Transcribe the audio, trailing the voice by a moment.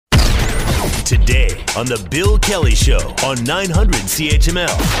Today on The Bill Kelly Show on 900 CHML.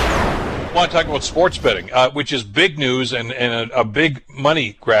 I want to talk about sports betting, which is big news and a big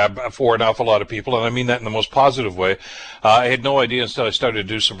money grab for an awful lot of people, and I mean that in the most positive way. I had no idea until I started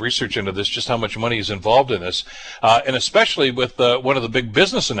to do some research into this just how much money is involved in this, and especially with one of the big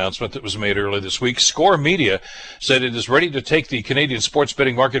business announcements that was made earlier this week. Score Media said it is ready to take the Canadian sports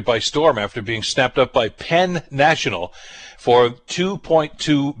betting market by storm after being snapped up by Penn National for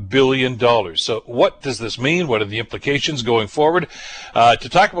 $2.2 billion. So what does this mean? What are the implications going forward? To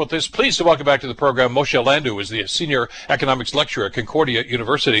talk about this, pleased to welcome back to the program Moshe Landu, who is the Senior Economics Lecturer at Concordia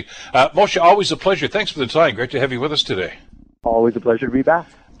University. Moshe, always a pleasure. Thanks for the time. Great to have you with us today. Always a pleasure to be back.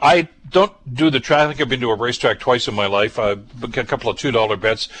 I don't do the track. I think I've been to a racetrack twice in my life, a couple of $2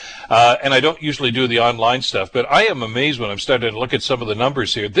 bets, and I don't usually do the online stuff, but I am amazed when I'm starting to look at some of the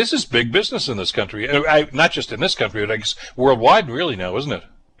numbers here. This is big business in this country, not just in this country, but I guess worldwide really now, isn't it?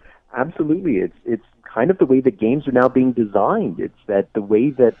 Absolutely. It's kind of the way that games are now being designed. It's that the way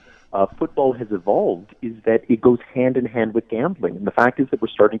that football has evolved is that it goes hand in hand with gambling, and the fact is that we're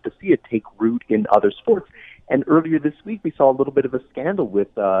starting to see it take root in other sports. And earlier this week, we saw a little bit of a scandal with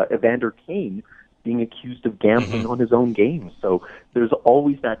Evander Kane being accused of gambling on his own game. So there's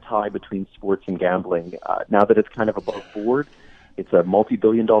always that tie between sports and gambling. Now that it's kind of above board, it's a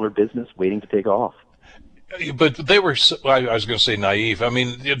multi-billion-dollar business waiting to take off. But they were, I was going to say naive. I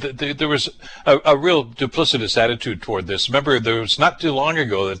mean, there was a real duplicitous attitude toward this. Remember, there was not too long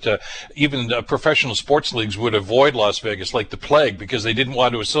ago that even professional sports leagues would avoid Las Vegas like the plague because they didn't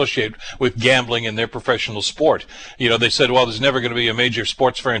want to associate with gambling in their professional sport. You know, they said, well, there's never going to be a major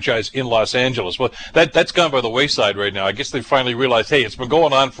sports franchise in Los Angeles. Well, that's gone by the wayside right now. I guess they finally realized, hey, it's been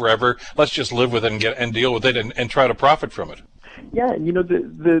going on forever. Let's just live with it and deal with it and try to profit from it. Yeah, and you know,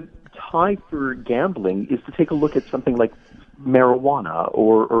 the tie for gambling is to take a look at something like marijuana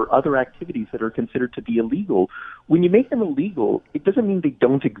or other activities that are considered to be illegal. When you make them illegal, it doesn't mean they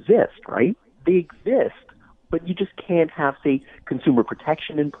don't exist, right? They exist, but you just can't have, say, consumer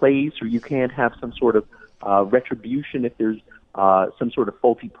protection in place, or you can't have some sort of retribution if there's some sort of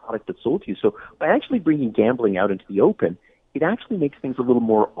faulty product that's sold to you. So by actually bringing gambling out into the open, it actually makes things a little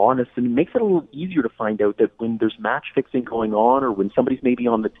more honest, and it makes it a little easier to find out that when there's match fixing going on or when somebody's maybe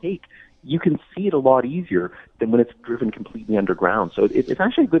on the take, you can see it a lot easier than when it's driven completely underground. So it's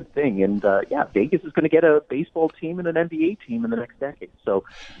actually a good thing. And, Vegas is going to get a baseball team and an NBA team in the next decade. So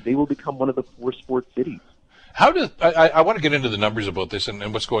they will become one of the 4 sports cities. How does I want to get into the numbers about this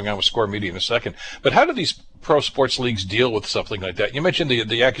and what's going on with Score Media in a second, but how do these pro sports leagues deal with something like that? You mentioned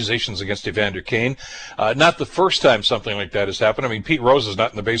the accusations against Evander Kane. Not the first time something like that has happened. I mean, Pete Rose is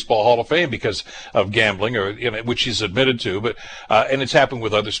not in the Baseball Hall of Fame because of gambling, or which he's admitted to, but and it's happened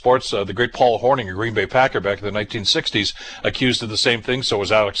with other sports. The great Paul Hornung, a Green Bay Packer back in the 1960s, accused of the same thing. So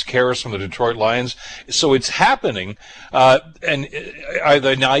was Alex Karras from the Detroit Lions. So it's happening, and are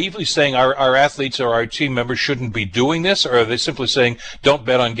they naively saying our athletes or our team members shouldn't be doing this, or are they simply saying don't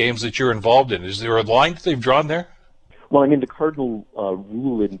bet on games that you're involved in? Is there a line that they've drawn there? Well, I mean, the cardinal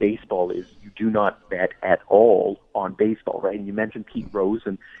rule in baseball is you do not bet at all on baseball, right? And you mentioned Pete Rose,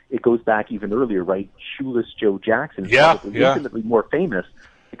 and it goes back even earlier, right? Shoeless Joe Jackson is infinitely more famous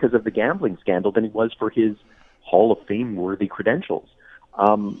because of the gambling scandal than he was for his Hall of Fame-worthy credentials.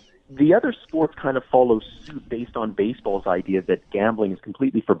 The other sports kind of follow suit based on baseball's idea that gambling is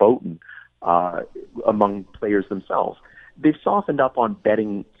completely verboten among players themselves. They've softened up on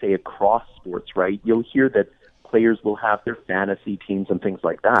betting, say, across sports, right? You'll hear that players will have their fantasy teams and things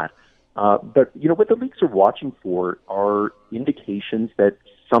like that. But, you know, what the leagues are watching for are indications that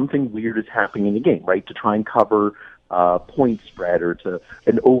something weird is happening in the game, right? To try and cover point spread or to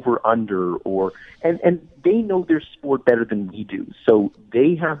an over-under and they know their sport better than we do. So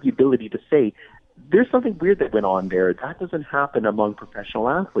they have the ability to say, there's something weird that went on there. That doesn't happen among professional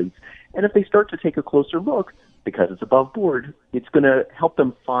athletes. And if they start to take a closer look, because it's above board, it's going to help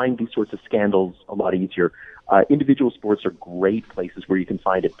them find these sorts of scandals a lot easier. Individual sports are great places where you can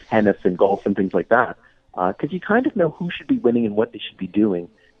find it, tennis and golf and things like that, because you kind of know who should be winning and what they should be doing.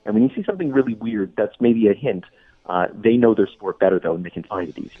 And when you see something really weird, that's maybe a hint. They know their sport better, though, and they can find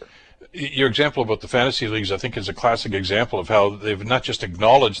it easier. Your example about the fantasy leagues, I think, is a classic example of how they've not just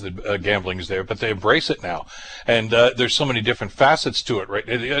acknowledged that gambling is there, but they embrace it now. And there's so many different facets to it, right?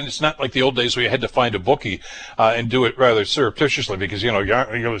 And it's not like the old days where you had to find a bookie and do it rather surreptitiously because, you know, you're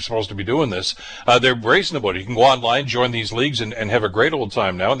not really supposed to be doing this. They're embracing about it. You can go online, join these leagues, and have a great old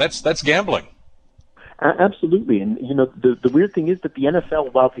time now, and that's gambling. Absolutely. And, you know, the weird thing is that the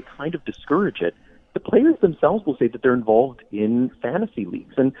NFL, while they kind of discourage it, the players themselves will say that they're involved in fantasy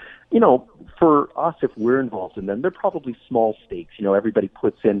leagues. And, for us, if we're involved in them, they're probably small stakes. Everybody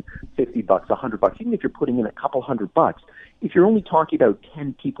puts in $50, $100, even if you're putting in a couple $100. If you're only talking about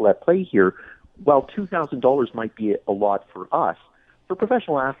 10 people at play here, while $2,000 might be a lot for us, for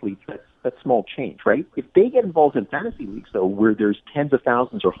professional athletes, that's small change, right? If they get involved in fantasy leagues, though, where there's tens of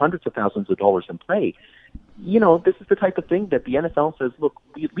thousands or hundreds of thousands of dollars in play, this is the type of thing that the NFL says, look,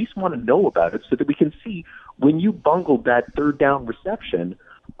 we at least want to know about it so that we can see when you bungled that third down reception,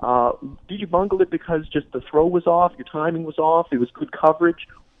 did you bungle it because just the throw was off, your timing was off, it was good coverage,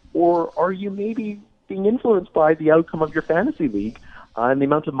 or are you maybe being influenced by the outcome of your fantasy league and the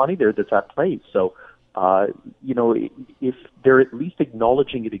amount of money there that's at play? So, if they're at least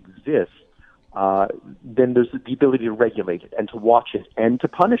acknowledging it exists, then there's the ability to regulate it and to watch it and to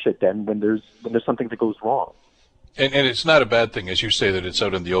punish it then when there's something that goes wrong. And it's not a bad thing, as you say, that it's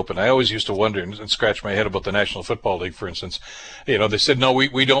out in the open. I always used to wonder and scratch my head about the National Football League, for instance. They said, no,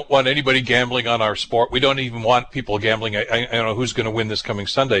 we don't want anybody gambling on our sport. We don't even want people gambling. I don't know who's going to win this coming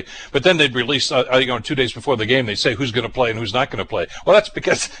Sunday. But then they'd release, 2 days before the game, they'd say who's going to play and who's not going to play. Well, that's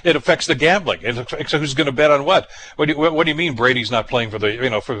because it affects the gambling. It affects who's going to bet on what. What do you mean Brady's not playing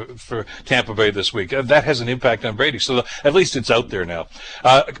for Tampa Bay this week? That has an impact on Brady. So at least it's out there now.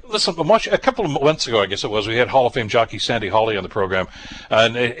 Listen, a couple of months ago, I guess it was, we had Hall of Fame jockey Sandy Hawley on the program,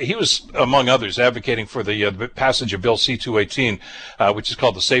 and he was, among others, advocating for the passage of Bill C-218, which is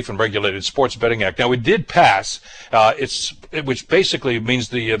called the Safe and Regulated Sports Betting Act. Now, it did pass, which basically means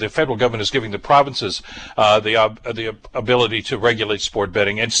the federal government is giving the provinces the ability to regulate sport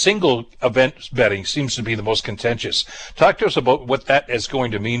betting, and single event betting seems to be the most contentious. Talk to us about what that is going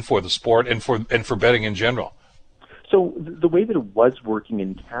to mean for the sport and for betting in general. So the way that it was working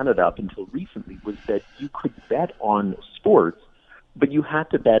in Canada up until recently was that you could bet on sports, but you had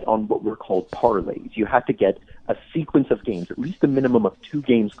to bet on what were called parlays. You had to get a sequence of games, at least a minimum of 2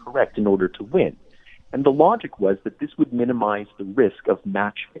 games correct in order to win. And the logic was that this would minimize the risk of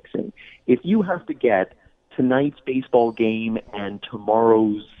match fixing. If you have to get tonight's baseball game and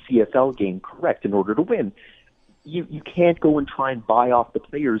tomorrow's CFL game correct in order to win, you can't go and try and buy off the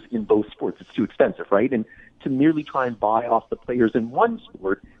players in both sports. It's too expensive, right? And to merely try and buy off the players in one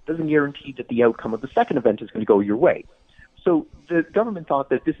sport doesn't guarantee that the outcome of the second event is going to go your way. So the government thought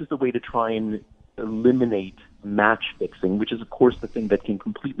that this is the way to try and eliminate match fixing, which is, of course, the thing that can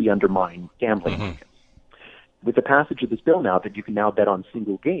completely undermine gambling markets. With the passage of this bill now that you can now bet on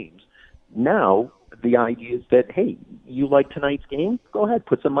single games, now the idea is that, hey, you like tonight's game? Go ahead,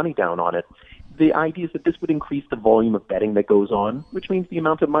 put some money down on it. The idea is that this would increase the volume of betting that goes on, which means the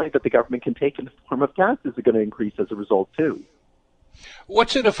amount of money that the government can take in the form of taxes is going to increase as a result, too.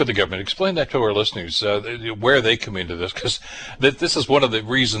 What's in it for the government? Explain that to our listeners, where they come into this, because this is one of the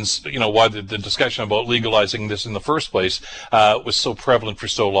reasons, why the discussion about legalizing this in the first place was so prevalent for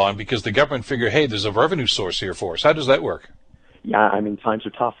so long, because the government figured, hey, there's a revenue source here for us. How does that work? Yeah, times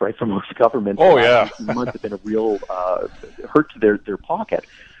are tough, right, for most governments. Oh, yeah. Months have been a real hurt to their pocket.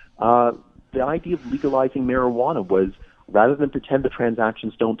 The idea of legalizing marijuana was, rather than pretend the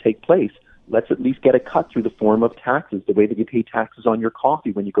transactions don't take place, let's at least get a cut through the form of taxes, the way that you pay taxes on your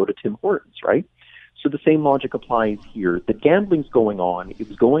coffee when you go to Tim Hortons, right? So the same logic applies here. The gambling's going on. It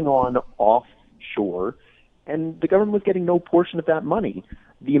was going on offshore, and the government was getting no portion of that money.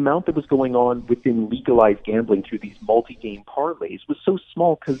 The amount that was going on within legalized gambling through these multi-game parlays was so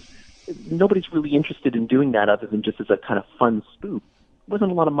small because nobody's really interested in doing that other than just as a kind of fun spoof. There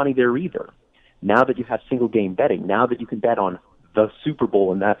wasn't a lot of money there either. Now that you have single-game betting, now that you can bet on the Super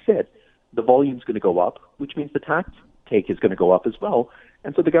Bowl and that's it, the volume's going to go up, which means the tax take is going to go up as well.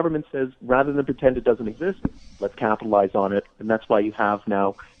 And so the government says, rather than pretend it doesn't exist, let's capitalize on it. And that's why you have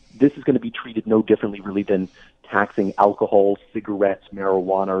now, this is going to be treated no differently really than taxing alcohol, cigarettes,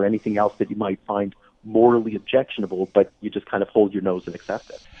 marijuana, or anything else that you might find morally objectionable, but you just kind of hold your nose and accept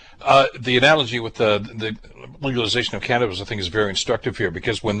it. The analogy with the legalization of cannabis, I think, is very instructive here,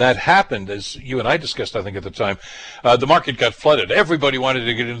 because when that happened, as you and I discussed, I think at the time, the market got flooded. Everybody wanted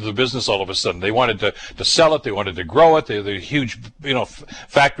to get into the business all of a sudden. They wanted to sell it. They wanted to grow it. The huge,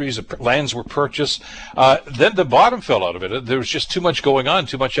 factories, lands were purchased. Then the bottom fell out of it. There was just too much going on,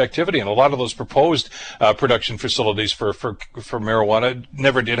 too much activity, and a lot of those proposed production facilities for marijuana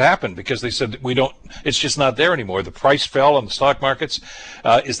never did happen because they said it's just not there anymore. The price fell on the stock markets.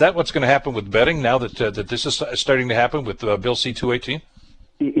 Is that what's going to happen with betting now that this is starting to happen with Bill C-218?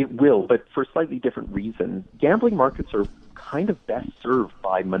 It will, but for a slightly different reason. Gambling markets are kind of best served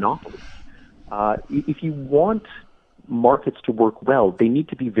by monopolies. If you want markets to work well, they need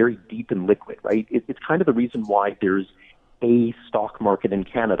to be very deep and liquid, right? It's kind of the reason why there's a stock market in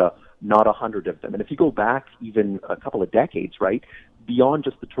Canada not 100 of them. And if you go back even a couple of decades, right, beyond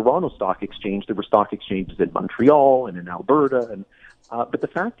just the Toronto Stock Exchange, there were stock exchanges in Montreal and in Alberta. And but the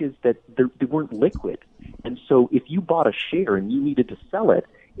fact is that they weren't liquid. And so if you bought a share and you needed to sell it,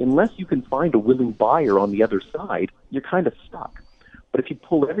 unless you can find a willing buyer on the other side, you're kind of stuck. But if you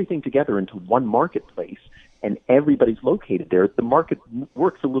pull everything together into one marketplace and everybody's located there, the market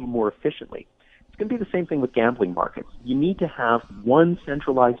works a little more efficiently. It's going to be the same thing with gambling markets. You need to have one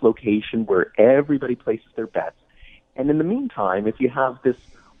centralized location where everybody places their bets. And in the meantime, if you have this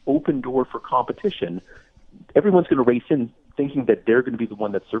open door for competition, everyone's going to race in thinking that they're going to be the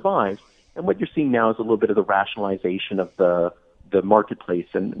one that survives. And what you're seeing now is a little bit of the rationalization of the marketplace.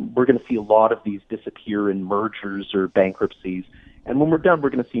 And we're going to see a lot of these disappear in mergers or bankruptcies. And when we're done, we're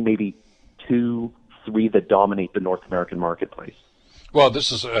going to see maybe 2, 3 that dominate the North American marketplace. Well,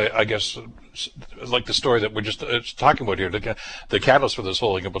 this is, I guess, like the story that we're just talking about here. The catalyst for this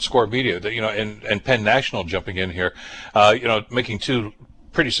whole thing about Score Media, and Penn National jumping in here, making 2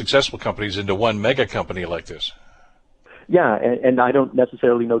 pretty successful companies into one mega company like this. Yeah, and I don't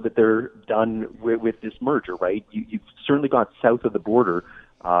necessarily know that they're done with this merger, right? You've certainly got south of the border,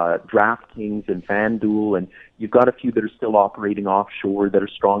 DraftKings and FanDuel, and you've got a few that are still operating offshore that are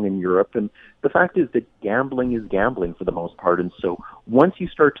strong in Europe. And the fact is that gambling is gambling for the most part. And so once you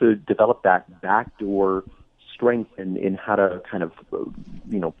start to develop that backdoor strength in how to kind of,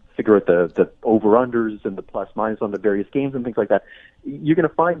 figure out the over-unders and the plus-minus on the various games and things like that, you're going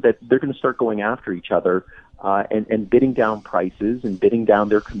to find that they're going to start going after each other and bidding down prices and bidding down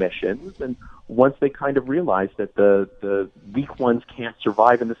their commissions. And once they kind of realize that the weak ones can't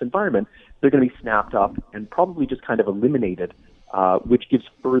survive in this environment, they're going to be snapped up and probably just kind of eliminated, which gives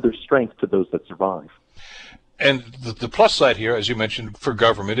further strength to those that survive. And the plus side here, as you mentioned, for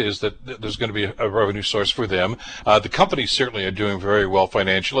government is that there's going to be a revenue source for them. The companies certainly are doing very well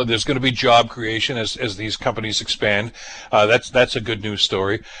financially. There's going to be job creation as these companies expand. That's a good news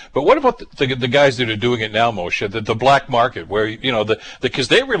story. But what about the guys that are doing it now, Moshe? The black market, where because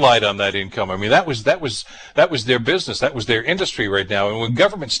they relied on that income. I mean, that was their business. That was their industry right now. And when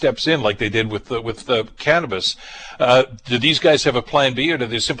government steps in, like they did with the cannabis, do these guys have a plan B, or do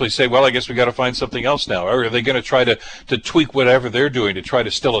they simply say, well, I guess we got to find something else now? Or are they going to try to tweak whatever they're doing to try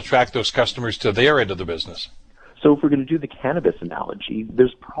to still attract those customers to their end of the business? So if we're going to do the cannabis analogy,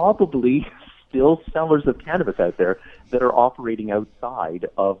 there's probably still sellers of cannabis out there that are operating outside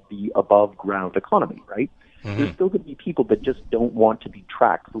of the above-ground economy, right? Mm-hmm. There's still going to be people that just don't want to be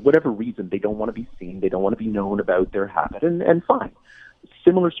tracked. For whatever reason, they don't want to be seen. They don't want to be known about their habit, and fine.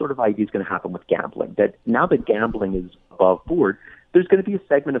 Similar sort of idea is going to happen with gambling, that now that gambling is above board, there's going to be a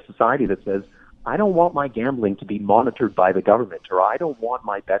segment of society that says, I don't want my gambling to be monitored by the government, or I don't want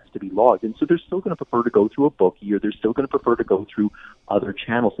my bets to be logged. And so they're still going to prefer to go through a bookie, or they're still going to prefer to go through other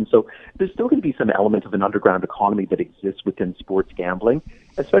channels. And so there's still going to be some element of an underground economy that exists within sports gambling,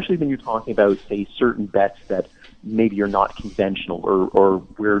 especially when you're talking about, say, certain bets that maybe are not conventional, or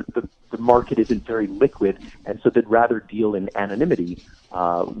where the market isn't very liquid, and so they'd rather deal in anonymity,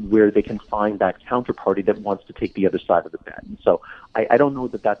 where they can find that counterparty that wants to take the other side of the bet. And so I don't know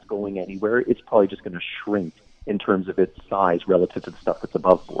that that's going anywhere. It's probably just going to shrink in terms of its size relative to the stuff that's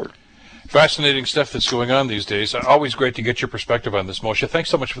above board. Fascinating stuff that's going on these days. Always great to get your perspective on this, Moshe. Thanks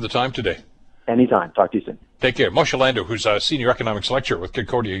so much for the time today. Anytime. Talk to you soon. Take care. Moshe Lando, who's a senior economics lecturer with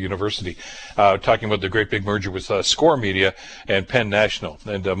Concordia University, talking about the great big merger with Score Media and Penn National.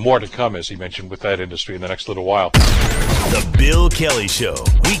 And more to come, as he mentioned, with that industry in the next little while. The Bill Kelly Show,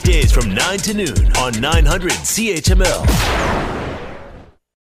 weekdays from 9 to noon on 900 CHML.